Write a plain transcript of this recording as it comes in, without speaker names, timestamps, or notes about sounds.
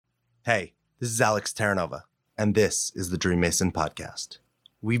Hey, this is Alex Terranova, and this is the Dream Mason Podcast.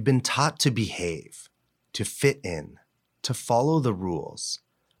 We've been taught to behave, to fit in, to follow the rules,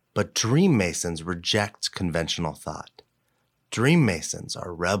 but Dream Masons reject conventional thought. Dream Masons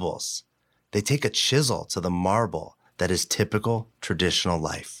are rebels. They take a chisel to the marble that is typical traditional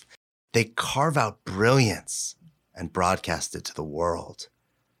life. They carve out brilliance and broadcast it to the world.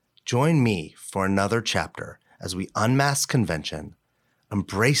 Join me for another chapter as we unmask convention,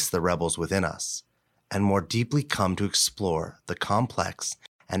 embrace the rebels within us, and more deeply come to explore the complex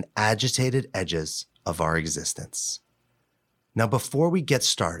and agitated edges of our existence. Now, before we get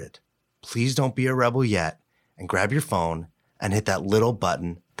started, please don't be a rebel yet and grab your phone and hit that little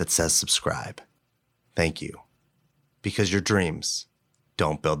button that says subscribe. Thank you. Because your dreams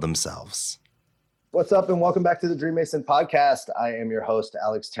don't build themselves. What's up, and welcome back to the Dream Mason Podcast. I am your host,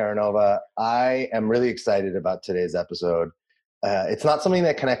 Alex Terranova. I am really excited about today's episode. It's not something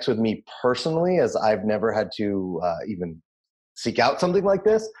that connects with me personally, as I've never had to even seek out something like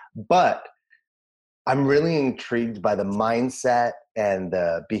this, but I'm really intrigued by the mindset and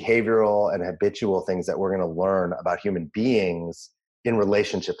the behavioral and habitual things that we're going to learn about human beings in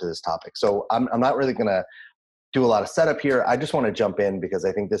relationship to this topic. So I'm not really going to do a lot of setup here. I just want to jump in because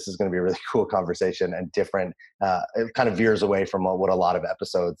I think this is going to be a really cool conversation and different. It kind of veers away from what a lot of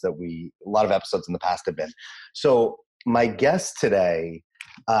episodes in the past have been. So my guest today,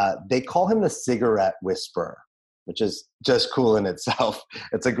 they call him the cigarette whisperer, which is just cool in itself.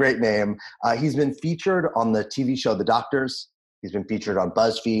 It's a great name. He's been featured on the TV show The Doctors. He's been featured on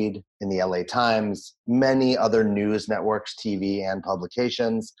BuzzFeed, in the LA Times, many other news networks, TV, and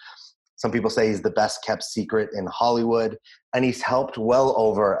publications. Some people say he's the best kept secret in Hollywood, and he's helped well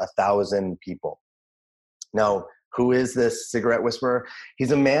over 1,000 people. Now, who is this cigarette whisperer?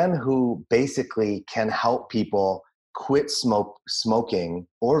 He's a man who basically can help people quit smoking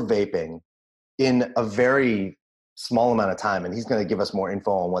or vaping in a very small amount of time. And he's going to give us more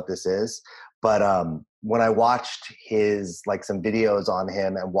info on what this is. But when I watched some videos on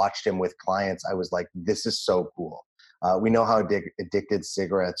him and watched him with clients, I was like, this is so cool. We know how addicted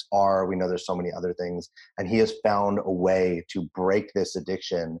cigarettes are. We know there's so many other things. And he has found a way to break this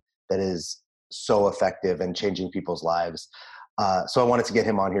addiction that is so effective and changing people's lives. So I wanted to get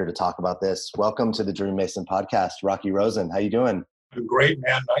him on here to talk about this. Welcome to the Dream Mason Podcast, Rocky Rosen. How you doing? I'm great,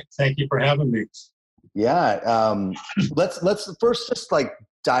 man. Thank you for having me. Yeah. Let's first just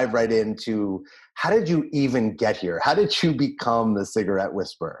dive right into, how did you even get here? How did you become the cigarette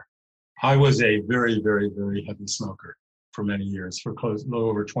whisperer? I was a very, very, very heavy smoker for many years, for a little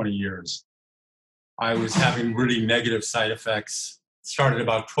over 20 years. I was having really negative side effects. It started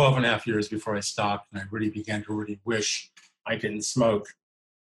about 12 and a half years before I stopped, and I really began to wish I didn't smoke.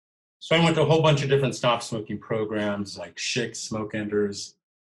 So I went to a whole bunch of different stop smoking programs like Schick, Smoke Enders,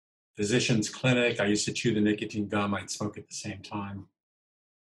 Physicians Clinic. I used to chew the nicotine gum. I'd smoke at the same time.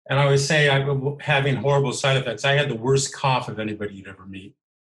 And I would say I was having horrible side effects. I had the worst cough of anybody you'd ever meet.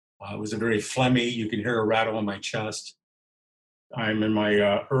 It was a very phlegmy. You can hear a rattle in my chest. I'm in my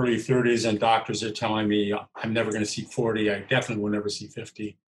early 30s, and doctors are telling me I'm never going to see 40. I definitely will never see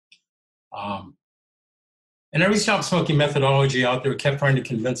 50. And every stop smoking methodology out there kept trying to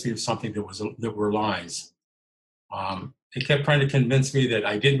convince me of something that were lies. It kept trying to convince me that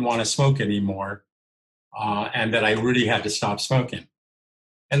I didn't want to smoke anymore, and that I really had to stop smoking.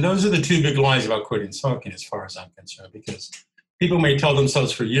 And those are the two big lies about quitting smoking, as far as I'm concerned, because people may tell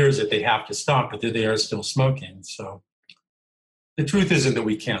themselves for years that they have to stop, but that they are still smoking. So the truth isn't that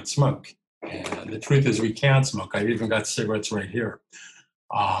we can't smoke. And the truth is we can smoke. I've even got cigarettes right here.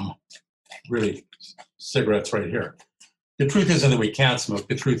 Really, cigarettes right here. The truth isn't that we can't smoke.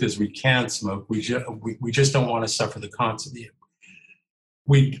 The truth is we can smoke. We just don't want to suffer the consequences.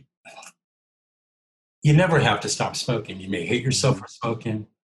 You never have to stop smoking. You may hate yourself for smoking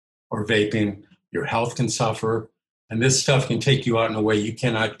or vaping. Your health can suffer. And this stuff can take you out in a way you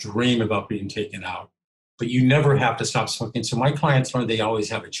cannot dream about being taken out. But you never have to stop smoking. So my clients learn they always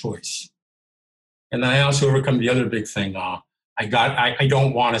have a choice. And then I also overcome the other big thing. I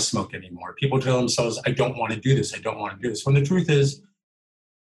don't want to smoke anymore. People tell themselves, I don't want to do this. I don't want to do this. When the truth is,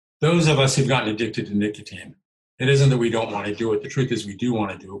 those of us who've gotten addicted to nicotine, it isn't that we don't want to do it. The truth is we do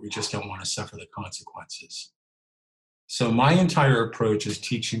want to do it. We just don't want to suffer the consequences. So my entire approach is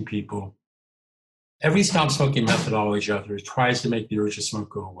teaching people. Every stop smoking methodology out there tries to make the urge to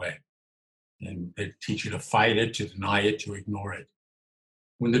smoke go away. And they teach you to fight it, to deny it, to ignore it.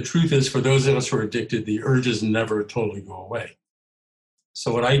 When the truth is, for those of us who are addicted, the urges never totally go away.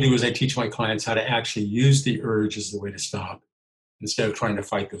 So what I do is I teach my clients how to actually use the urge as the way to stop instead of trying to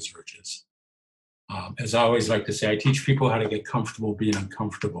fight those urges. As I always like to say, I teach people how to get comfortable being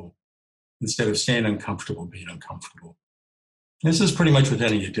uncomfortable instead of staying uncomfortable, being uncomfortable. This is pretty much with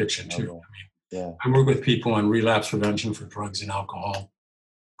any addiction too. Okay. Yeah. I work with people on relapse prevention for drugs and alcohol,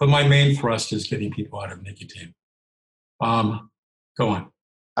 but my main thrust is getting people out of nicotine. Go on.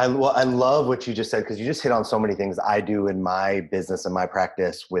 I love what you just said, because you just hit on so many things I do in my business and my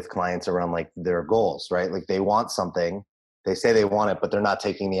practice with clients around like their goals, right? Like they want something, they say they want it, but they're not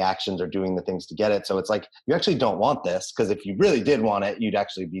taking the actions or doing the things to get it. So it's like, you actually don't want this, because if you really did want it, you'd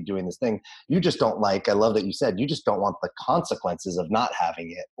actually be doing this thing. You just don't like, I love that you said, you just don't want the consequences of not having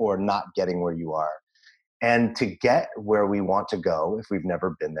it or not getting where you are. And to get where we want to go, if we've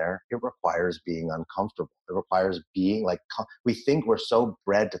never been there, it requires being uncomfortable. It requires being like, we think we're so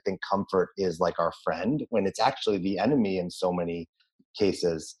bred to think comfort is like our friend when it's actually the enemy in so many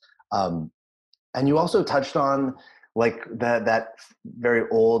cases. And you also touched on like that very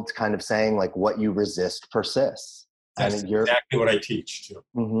old kind of saying, like what you resist persists. That's exactly what I teach too.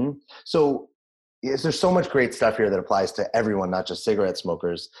 Mm-hmm. So there's so much great stuff here that applies to everyone, not just cigarette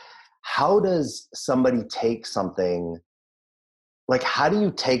smokers. How does somebody take something, like how do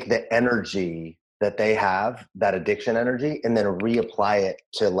you take the energy that they have, that addiction energy, and then reapply it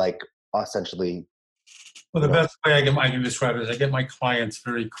to like essentially? Well, the best way I can describe it is I get my clients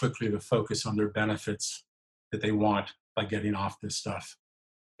very quickly to focus on their benefits that they want by getting off this stuff.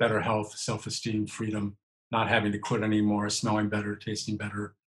 Better health, self-esteem, freedom, not having to quit anymore, smelling better, tasting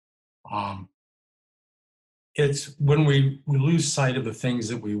better. It's when we lose sight of the things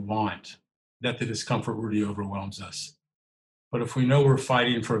that we want that the discomfort really overwhelms us. But if we know we're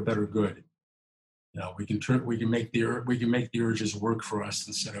fighting for a better good, we can make the urges work for us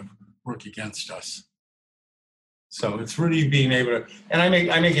instead of work against us. So it's really being able to, and I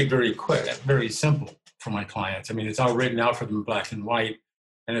make it very quick, very simple for my clients. I mean, it's all written out for them in black and white,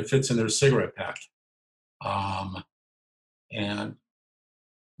 and it fits in their cigarette pack. And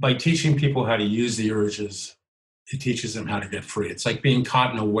by teaching people how to use the urges, it teaches them how to get free. It's like being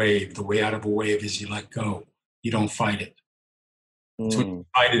caught in a wave. The way out of a wave is you let go. You don't fight it. So when you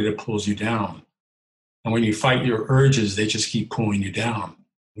fight it, it pulls you down. And when you fight your urges, they just keep pulling you down.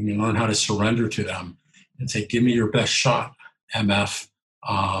 When you learn how to surrender to them and say, give me your best shot, MF,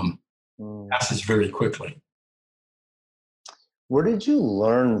 passes very quickly. Where did you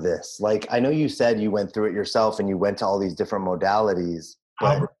learn this? Like, I know you said you went through it yourself and you went to all these different modalities.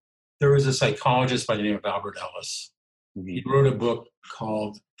 But there was a psychologist by the name of Albert Ellis. Mm-hmm. He wrote a book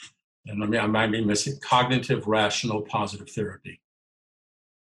called, and I might be missing, Cognitive Rational Positive Therapy.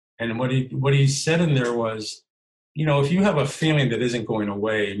 And what he said in there was, if you have a feeling that isn't going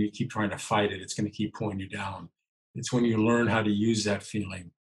away and you keep trying to fight it, it's going to keep pulling you down. It's when you learn how to use that feeling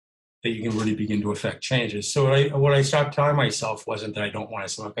that you can really begin to affect changes. So what I stopped telling myself wasn't that I don't want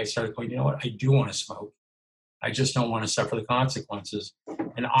to smoke. I started going, you know what, I do want to smoke. I just don't want to suffer the consequences.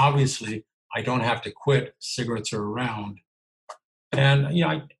 And obviously, I don't have to quit. Cigarettes are around. And,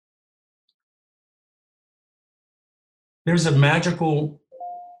 there's a magical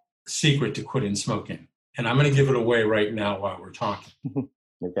secret to quitting smoking. And I'm going to give it away right now while we're talking.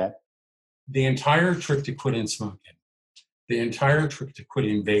 Okay. The entire trick to quitting smoking, the entire trick to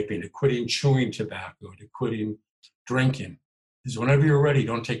quitting vaping, to quitting chewing tobacco, to quitting drinking, is whenever you're ready,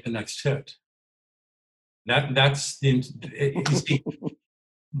 don't take the next hit. You see,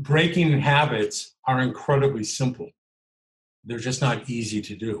 breaking habits are incredibly simple. They're just not easy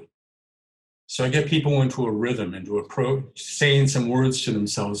to do. So I get people into a rhythm, saying some words to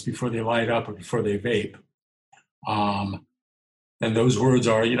themselves before they light up or before they vape. And those words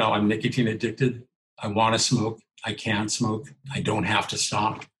are, I'm nicotine addicted. I want to smoke. I can't smoke. I don't have to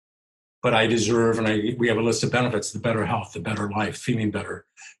stop. But I deserve, and we have a list of benefits: the better health, the better life, feeling better,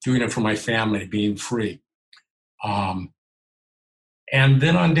 doing it for my family, being free. And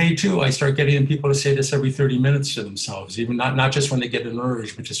then on day 2, I start getting people to say this every 30 minutes to themselves, even not just when they get an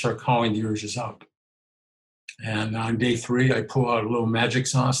urge, but to start calling the urges up. And on day 3, I pull out a little magic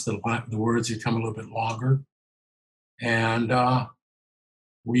sauce. The words become a little bit longer. And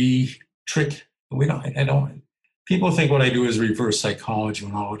people think what I do is reverse psychology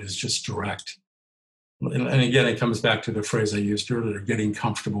when all it is just direct. And again, it comes back to the phrase I used earlier, getting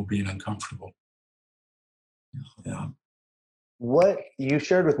comfortable being uncomfortable. Yeah. What you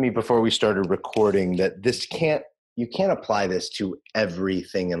shared with me before we started recording, that you can't apply this to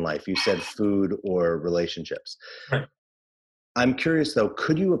everything in life. You said food or relationships. Right. I'm curious though,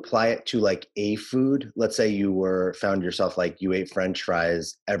 could you apply it to like a food? Let's say you found yourself like you ate French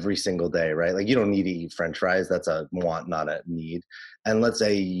fries every single day, right? Like you don't need to eat French fries. That's a want, not a need. And let's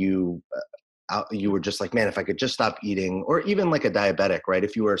say you were just like, man, if I could just stop eating, or even like a diabetic, right?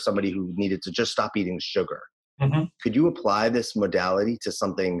 If you were somebody who needed to just stop eating sugar, Mm-hmm. Could you apply this modality to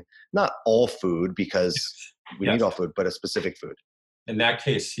something, not all food, because we need Yes. all food, but a specific food? In that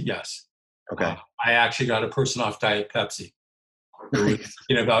case, yes. Okay. I actually got a person off Diet Pepsi who was Nice.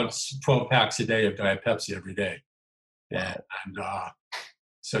 eating about 12 packs a day of Diet Pepsi every day. Wow. And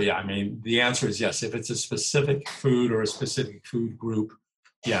so, yeah, I mean, the answer is yes. If it's a specific food or a specific food group,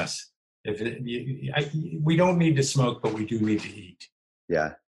 yes. We don't need to smoke, but we do need to eat.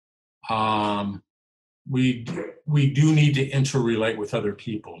 Yeah. Um, we do need to interrelate with other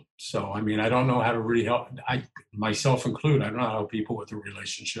people. So, I mean, I don't know how to really help. I myself included. I don't know how to help people with their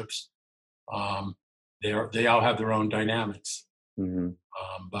relationships. Um, they all have their own dynamics. Mm-hmm.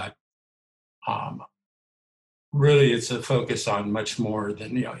 But really, it's a focus on much more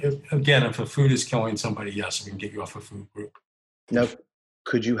than, if a food is killing somebody, yes, we can get you off a food group. Now,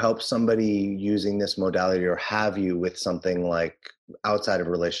 could you help somebody using this modality, or have you, with something like outside of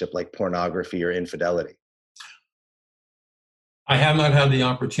a relationship, like pornography or infidelity? I have not had the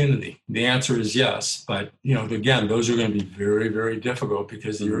opportunity. The answer is yes, but again, those are going to be very, very difficult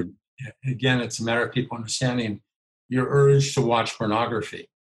because again, it's a matter of people understanding your urge to watch pornography,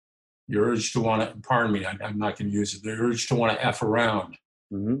 your urge to want to. Pardon me, I'm not going to use it. The urge to want to f around.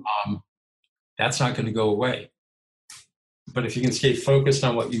 Mm-hmm. That's not going to go away. But if you can stay focused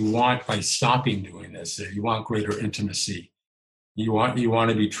on what you want by stopping doing this, if you want greater intimacy, you want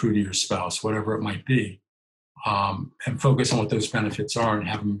to be true to your spouse, whatever it might be, and focus on what those benefits are and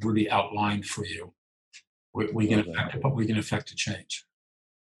have them really outlined for you, we can affect a change.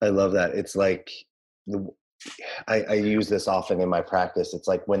 I love that. It's like, I use this often in my practice. It's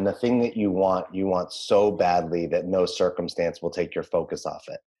like when the thing that you want so badly that no circumstance will take your focus off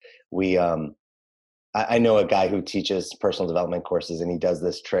it. I know a guy who teaches personal development courses, and he does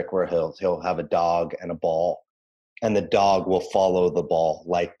this trick where he'll have a dog and a ball, and the dog will follow the ball,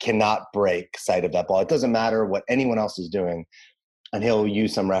 like cannot break sight of that ball. It doesn't matter what anyone else is doing. And he'll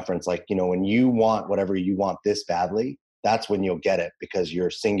use some reference like, when you want whatever you want this badly, that's when you'll get it, because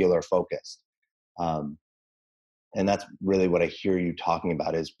you're singular focused. And that's really what I hear you talking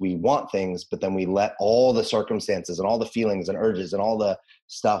about, is we want things, but then we let all the circumstances and all the feelings and urges and all the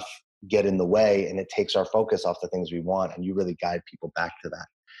stuff get in the way, and it takes our focus off the things we want. And you really guide people back to that.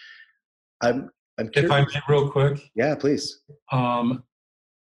 I'm curious. If I may, real quick. Yeah, please. I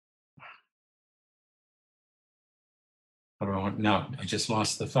don't know. No, I just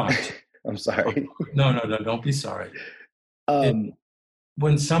lost the thought. I'm sorry. No, don't be sorry. Um,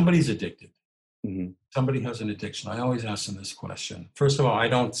 When somebody's addicted, mm-hmm. somebody has an addiction, I always ask them this question. First of all, I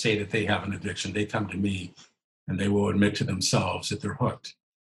don't say that they have an addiction. They come to me and they will admit to themselves that they're hooked.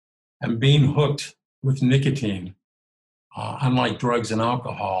 And being hooked with nicotine, unlike drugs and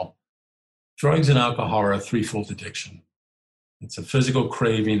alcohol are a threefold addiction. It's a physical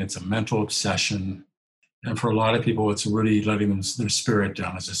craving, it's a mental obsession, and for a lot of people, it's really letting their spirit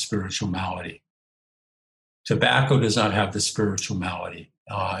down as a spiritual malady. Tobacco does not have the spiritual malady.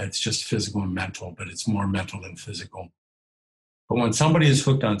 It's just physical and mental, but it's more mental than physical. But when somebody is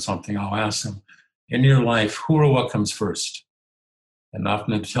hooked on something, I'll ask them, in your life, who or what comes first? And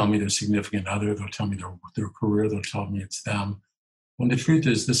often they'll tell me their significant other, they'll tell me their career, they'll tell me it's them. When the truth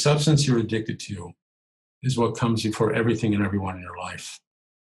is, the substance you're addicted to is what comes before everything and everyone in your life.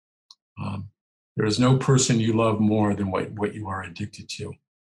 There is no person you love more than what you are addicted to.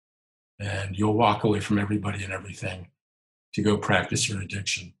 And you'll walk away from everybody and everything to go practice your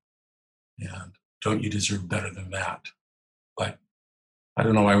addiction. And don't you deserve better than that? But I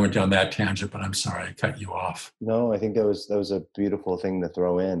don't know why I went down that tangent, but I'm sorry, I cut you off. No, I think that was a beautiful thing to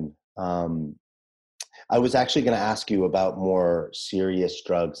throw in. I was actually going to ask you about more serious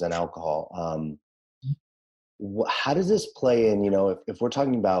drugs and alcohol. How does this play in, if we're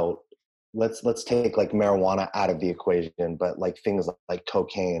talking about, let's take like marijuana out of the equation, but like things like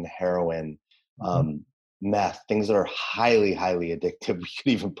cocaine, heroin, meth, things that are highly, highly addictive. We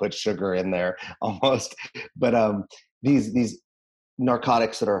could even put sugar in there almost, but these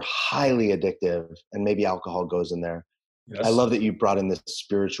narcotics that are highly addictive, and maybe alcohol goes in there. Yes. I love that you brought in this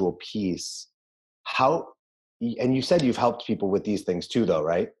spiritual piece. And you said you've helped people with these things too, though,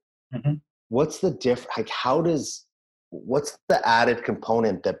 right? Mm-hmm. What's the what's the added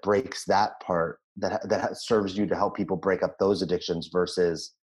component that breaks that part that serves you to help people break up those addictions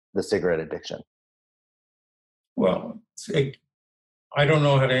versus the cigarette addiction? Well, I don't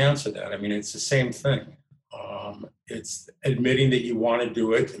know how to answer that. I mean, it's the same thing. It's admitting that you want to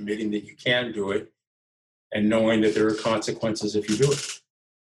do it, admitting that you can do it, and knowing that there are consequences if you do it.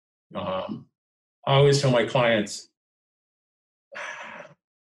 I always tell my clients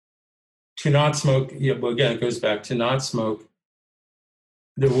to not smoke. Well, again, it goes back to not smoke.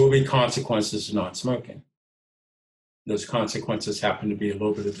 There will be consequences to not smoking. Those consequences happen to be a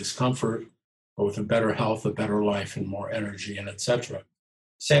little bit of discomfort, but with a better health, a better life, and more energy, and etc.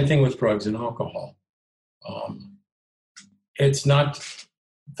 Same thing with drugs and alcohol. It's not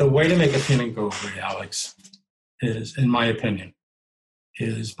the way to make a feeling go away, Alex, is, in my opinion,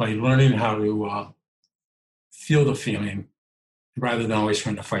 is by learning how to feel the feeling rather than always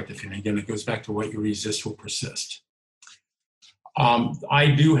trying to fight the feeling. Again, it goes back to what you resist will persist. I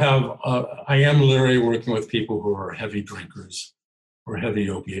am literally working with people who are heavy drinkers or heavy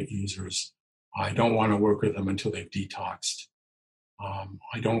opiate users. I don't want to work with them until they've detoxed.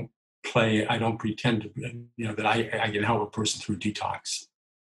 I don't pretend to, that I can help a person through detox.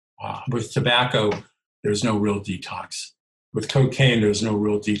 With tobacco, there's no real detox. With cocaine, there's no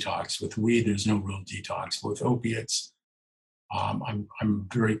real detox. With weed, there's no real detox. With opiates, I'm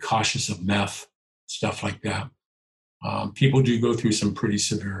very cautious of meth, stuff like that. People do go through some pretty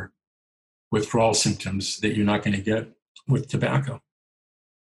severe withdrawal symptoms that you're not going to get with tobacco.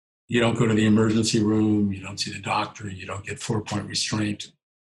 You don't go to the emergency room, you don't see the doctor, you don't get 4-point restraint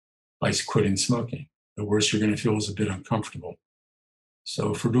by quitting smoking. The worst you're going to feel is a bit uncomfortable.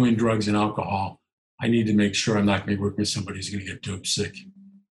 So for doing drugs and alcohol, I need to make sure I'm not going to be working with somebody who's going to get dope sick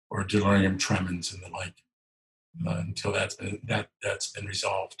or delirium tremens and the like until that's been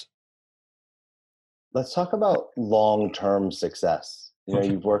resolved. Let's talk about long-term success. Okay.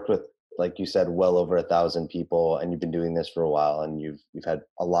 You've worked with, like you said, well over 1,000 people, and you've been doing this for a while, and you've had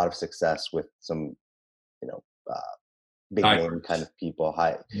a lot of success with some, big name kind of people.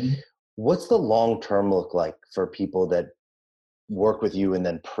 Mm-hmm. What's the long-term look like for people that work with you and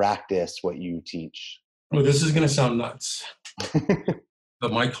then practice what you teach? Well, this is going to sound nuts,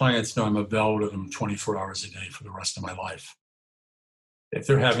 but my clients know I'm available to them 24 hours a day for the rest of my life. If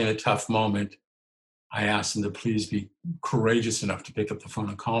they're having a tough moment, I ask them to please be courageous enough to pick up the phone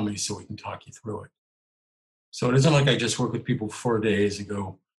and call me so we can talk you through it. So it isn't like I just work with people for 4 days and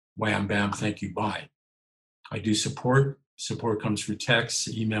go, wham, bam, thank you, bye. I do support. Support comes through texts,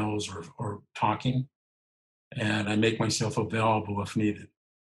 emails, or talking. And I make myself available if needed.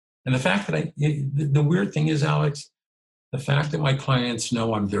 And the fact that the weird thing is, Alex, the fact that my clients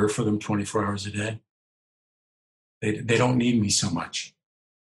know I'm there for them 24 hours a day, they don't need me so much.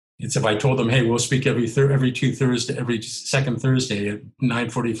 It's if I told them, hey, we'll speak every second Thursday at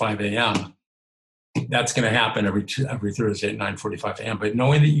 9:45 a.m., that's going to happen every Thursday at 9:45 a.m. But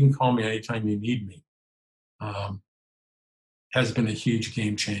knowing that you can call me anytime you need me has been a huge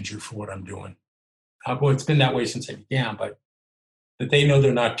game changer for what I'm doing. Well, it's been that way since I began, but that they know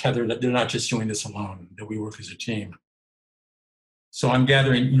they're not tethered, that they're not just doing this alone, that we work as a team. So I'm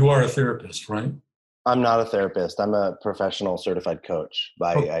gathering, you are a therapist, right? I'm not a therapist. I'm a professional certified coach.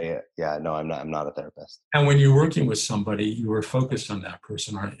 I'm not a therapist. And when you're working with somebody, you are focused on that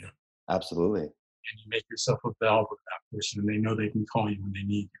person, aren't you? Absolutely. And you make yourself available to that person, and they know they can call you when they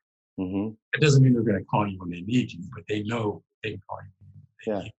need you. Mm-hmm. It doesn't mean they're going to call you when they need you, but they know they can call you when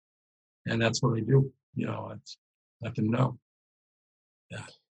they need you. And that's what I do. It's let them know. Yeah.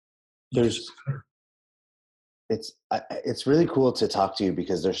 It's really cool to talk to you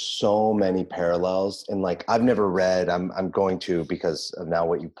because there's so many parallels, and like I've never read, I'm going to, because of now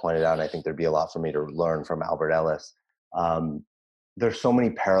what you pointed out, and I think there'd be a lot for me to learn from Albert Ellis. There's so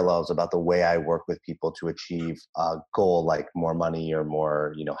many parallels about the way I work with people to achieve a goal, like more money or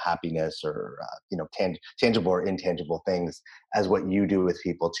more, happiness or, tangible or intangible things, as what you do with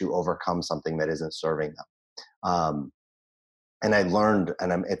people to overcome something that isn't serving them. And I learned,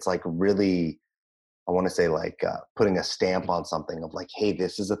 and it's like really, I want to say like putting a stamp on something of like, hey,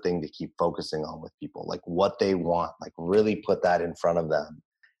 this is a thing to keep focusing on with people, like what they want, like really put that in front of them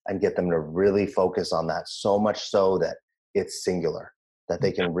and get them to really focus on that, so much so that it's singular, that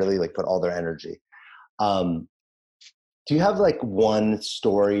they can really like put all their energy. Do you have like one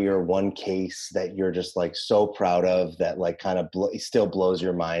story or one case that you're just like so proud of that like kind of still blows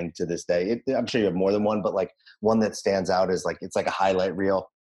your mind to this day? I'm sure you have more than one, but like one that stands out is like, it's like a highlight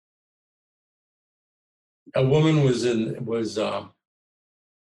reel. A woman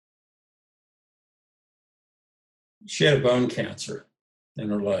she had a bone cancer in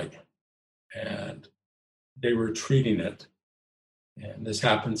her leg, and they were treating it. And this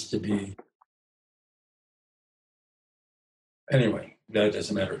happens to be, anyway, that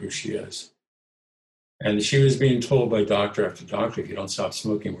doesn't matter who she is. And she was being told by doctor after doctor, if you don't stop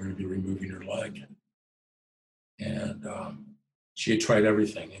smoking, we're going to be removing your leg. And she had tried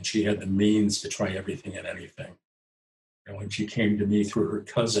everything, and she had the means to try everything and anything. And when she came to me through her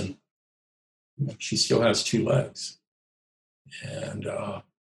cousin, she still has 2 legs. And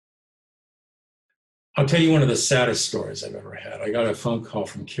I'll tell you one of the saddest stories I've ever had. I got a phone call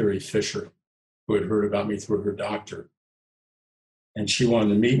from Carrie Fisher, who had heard about me through her doctor. And she wanted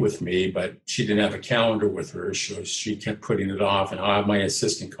to meet with me, but she didn't have a calendar with her. So she kept putting it off, and I'll have my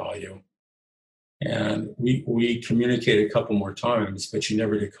assistant call you. And we communicated a couple more times, but she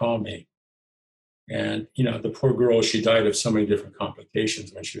never did call me. And, the poor girl, she died of so many different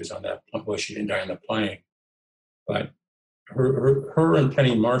complications when she was on that plane. Well, she didn't die on the plane, but her and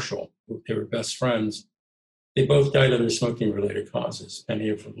Penny Marshall, they were best friends. They both died of their smoking-related causes.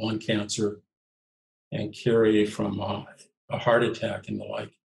 Penny from lung cancer and Carrie from a heart attack and the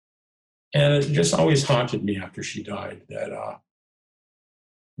like. And it just always haunted me after she died that,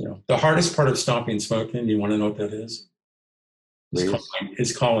 the hardest part of stopping smoking, you want to know what that is?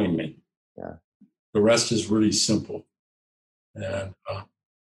 Is calling me. Yeah. The rest is really simple. And,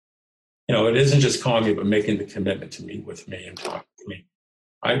 it isn't just calling me, but making the commitment to meet with me and talk with me.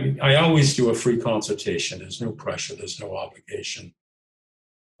 I always do a free consultation. There's no pressure. There's no obligation.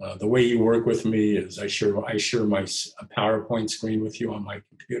 The way you work with me is I share my PowerPoint screen with you on my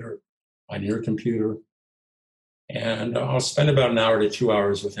computer, on your computer. And I'll spend about an hour to 2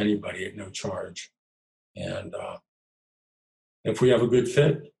 hours with anybody at no charge. And if we have a good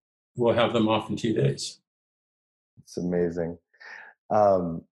fit, we'll have them off in 2 days. It's amazing.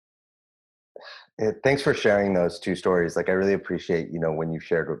 Thanks for sharing those two stories. Like, I really appreciate, when you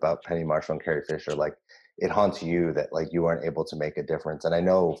shared about Penny Marshall and Carrie Fisher, like, it haunts you that, like, you weren't able to make a difference. And I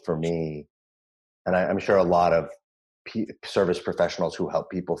know for me, and I'm sure a lot of service professionals who help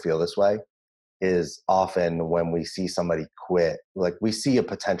people feel this way, is often when we see somebody quit, like, we see a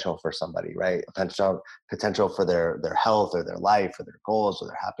potential for somebody, right? A potential for their health or their life or their goals or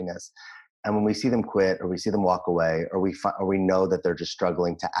their happiness. And when we see them quit, or we see them walk away, or we know that they're just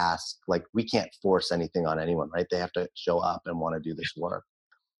struggling to ask, like, we can't force anything on anyone, right? They have to show up and want to do this work.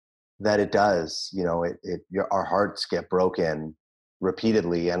 That it does, our hearts get broken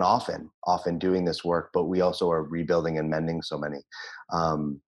repeatedly and often doing this work, but we also are rebuilding and mending so many.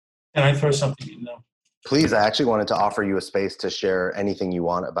 Can I throw something in now? Please, I actually wanted to offer you a space to share anything you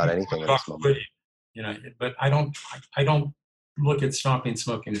want about anything in this moment. But I don't look at stopping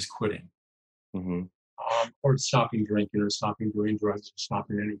smoking as quitting. Mm-hmm. Or stopping drinking, or stopping doing drugs, or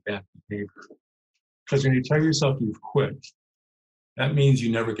stopping any bad behavior. Because when you tell yourself you've quit, that means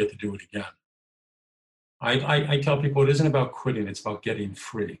you never get to do it again. I tell people it isn't about quitting, it's about getting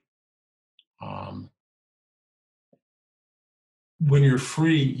free. When you're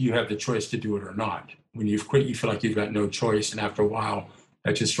free, you have the choice to do it or not. When you've quit, you feel like you've got no choice, and after a while,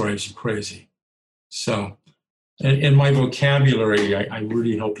 that just drives you crazy. So, in my vocabulary, I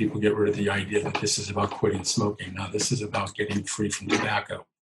really help people get rid of the idea that this is about quitting smoking. No, this is about getting free from tobacco.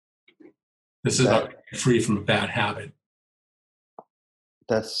 This is about getting free from a bad habit.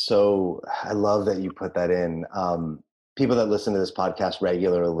 I love that you put that in. People that listen to this podcast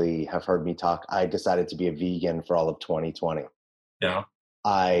regularly have heard me talk. I decided to be a vegan for all of 2020. Yeah.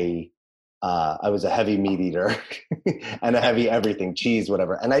 I was a heavy meat eater and a heavy everything, cheese,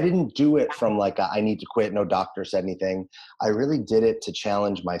 whatever. And I didn't do it from like, I need to quit. No doctor said anything. I really did it to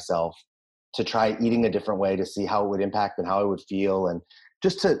challenge myself, to try eating a different way, to see how it would impact and how I would feel. And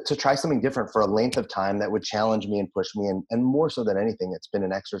just to try something different for a length of time that would challenge me and push me. And more so than anything, it's been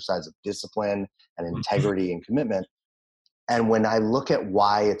an exercise of discipline and integrity and commitment. And when I look at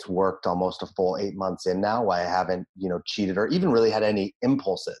why it's worked almost a full 8 months in now, why I haven't, cheated or even really had any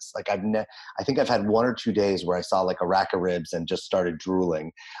impulses. Like I think I've had 1 or 2 days where I saw like a rack of ribs and just started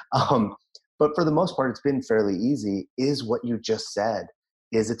drooling. But for the most part, it's been fairly easy. Is what you just said,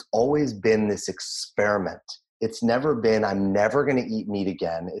 is it's always been this experiment. It's never been, I'm never going to eat meat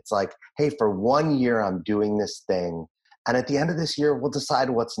again. It's like, hey, for 1 year, I'm doing this thing. And at the end of this year, we'll decide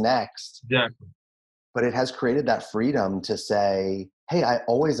what's next. Exactly. But it has created that freedom to say, hey, I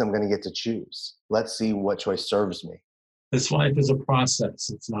always am going to get to choose. Let's see what choice serves me. This life is a process.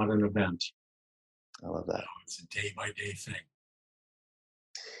 It's not an event. I love that. It's a day-by-day thing.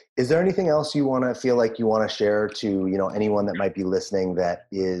 Is there anything else you want to feel like you want to share to, anyone that might be listening that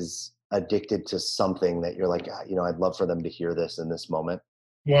is addicted to something that you're like, I'd love for them to hear this in this moment?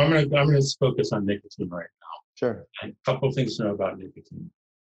 Well, I'm gonna focus on nicotine right now. Sure. And a couple of things to know about nicotine.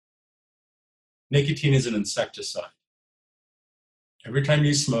 Nicotine is an insecticide. Every time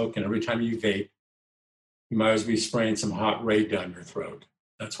you smoke and every time you vape, you might as well be spraying some hot Raid down your throat.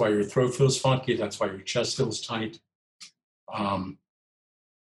 That's why your throat feels funky. That's why your chest feels tight. That's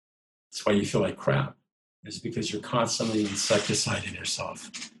why you feel like crap. It's because you're constantly insecticiding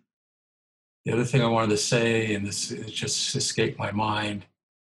yourself. The other thing I wanted to say, and this just escaped my mind,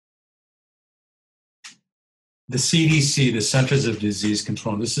 the CDC, the Centers of Disease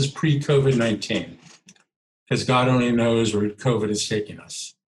Control, and this is pre-COVID-19, because God only knows where COVID is taking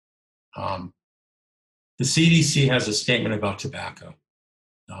us. The CDC has a statement about tobacco.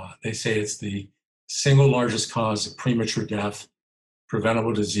 They say it's the single largest cause of premature death,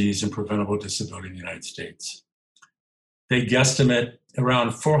 preventable disease, and preventable disability in the United States. They guesstimate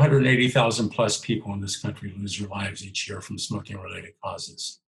around 480,000 plus people in this country lose their lives each year from smoking-related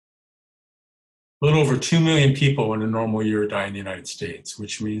causes. A little over 2 million people in a normal year die in the United States,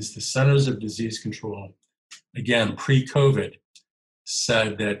 which means the Centers of Disease Control, again, pre-COVID,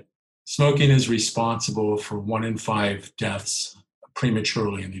 said that smoking is responsible for 1 in 5 deaths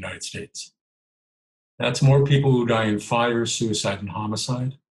prematurely in the United States. That's more people who die in fire, suicide, and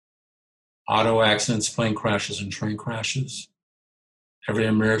homicide, auto accidents, plane crashes, and train crashes. Every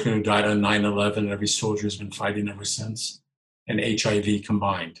American who died on 9/11, every soldier has been fighting ever since, and HIV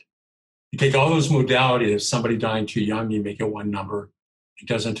combined. You take all those modalities, if somebody dying too young, you make it one number. It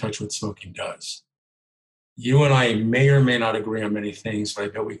doesn't touch what smoking does. You and I may or may not agree on many things, but I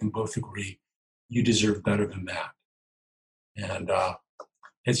bet we can both agree you deserve better than that. And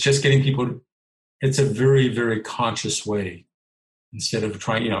it's just getting people, it's a very, very conscious way. Instead of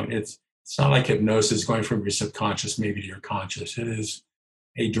trying, it's not like hypnosis going from your subconscious maybe to your conscious. It is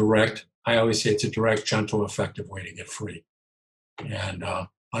a direct, I always say it's a direct, gentle, effective way to get free. And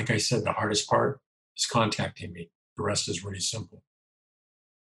like I said, the hardest part is contacting me. The rest is really simple.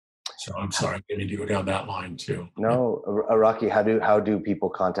 So I'm sorry, I need to go down that line too. No, Rocky, how do people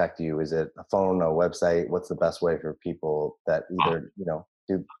contact you? Is it a phone, a website? What's the best way for people that either,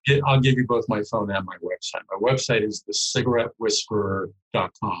 do? I'll give you both my phone and my website. My website is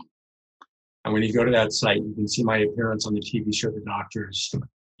thecigarettewhisperer.com. And when you go to that site, you can see my appearance on the TV show The Doctors.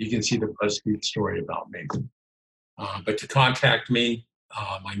 You can see the BuzzFeed story about me. But to contact me,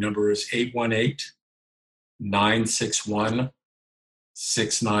 my number is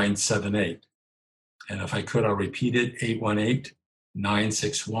 818-961-6978. And if I could, I'll repeat it,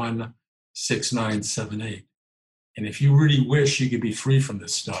 818-961-6978. And if you really wish you could be free from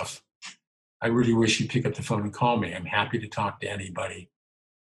this stuff, I really wish you'd pick up the phone and call me. I'm happy to talk to anybody.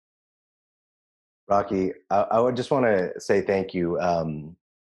 Rocky, I would just want to say thank you.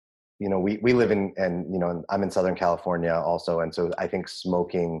 We live in, and I'm in Southern California also. And so I think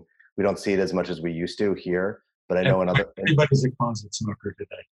smoking, we don't see it as much as we used to here, but I know everybody's a closet smoker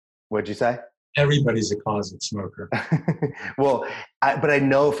today. What'd you say? Everybody's a closet smoker. Well, but I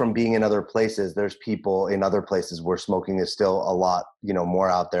know from being in other places, there's people in other places where smoking is still a lot, more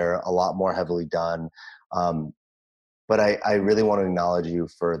out there, a lot more heavily done. But I really want to acknowledge you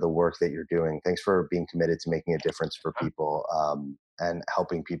for the work that you're doing. Thanks for being committed to making a difference for people and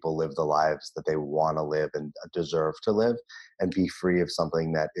helping people live the lives that they want to live and deserve to live and be free of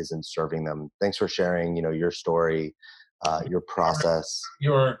something that isn't serving them. Thanks for sharing, your story, your process.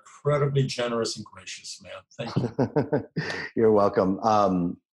 You're incredibly generous and gracious, man. Thank you. You're welcome.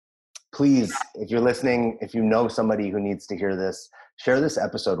 Please, if you're listening, if you know somebody who needs to hear this, share this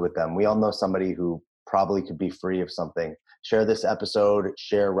episode with them. We all know somebody who probably could be free of something. Share this episode,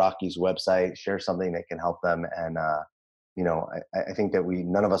 share Rocky's website, share something that can help them. And, I think that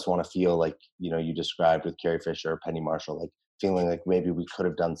none of us want to feel like, you described with Carrie Fisher or Penny Marshall, like feeling like maybe we could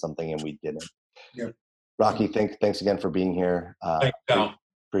have done something and we didn't. Yeah. Rocky, thanks again for being here. Thanks, Cal.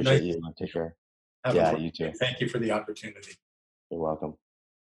 Appreciate you. Take care. Yeah, you too. Thank you for the opportunity. You're welcome.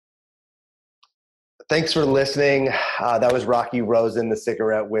 Thanks for listening. That was Rocky Rosen, the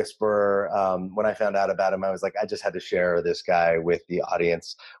cigarette whisperer. When I found out about him, I was like, I just had to share this guy with the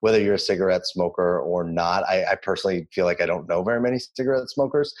audience, whether you're a cigarette smoker or not. I personally feel like I don't know very many cigarette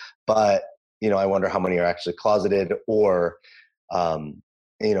smokers, but, I wonder how many are actually closeted or,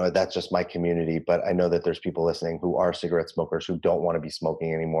 that's just my community. But I know that there's people listening who are cigarette smokers who don't want to be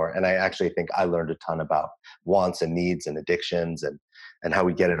smoking anymore. And I actually think I learned a ton about wants and needs and addictions and how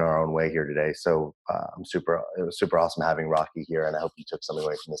we get in our own way here today. So it was super awesome having Rocky here, and I hope you took something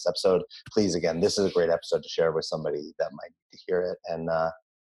away from this episode. Please, again, this is a great episode to share with somebody that might need to hear it. And I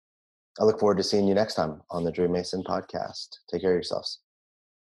look forward to seeing you next time on the Dream Mason podcast. Take care of yourselves.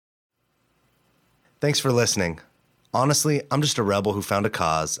 Thanks for listening. Honestly, I'm just a rebel who found a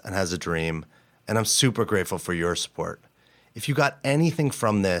cause and has a dream, and I'm super grateful for your support. If you got anything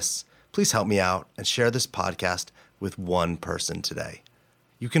from this, please help me out and share this podcast with one person today.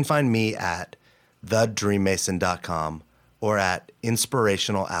 You can find me at thedreammason.com or at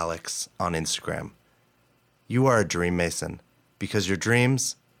inspirationalalex on Instagram. You are a Dream Mason because your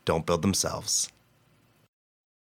dreams don't build themselves.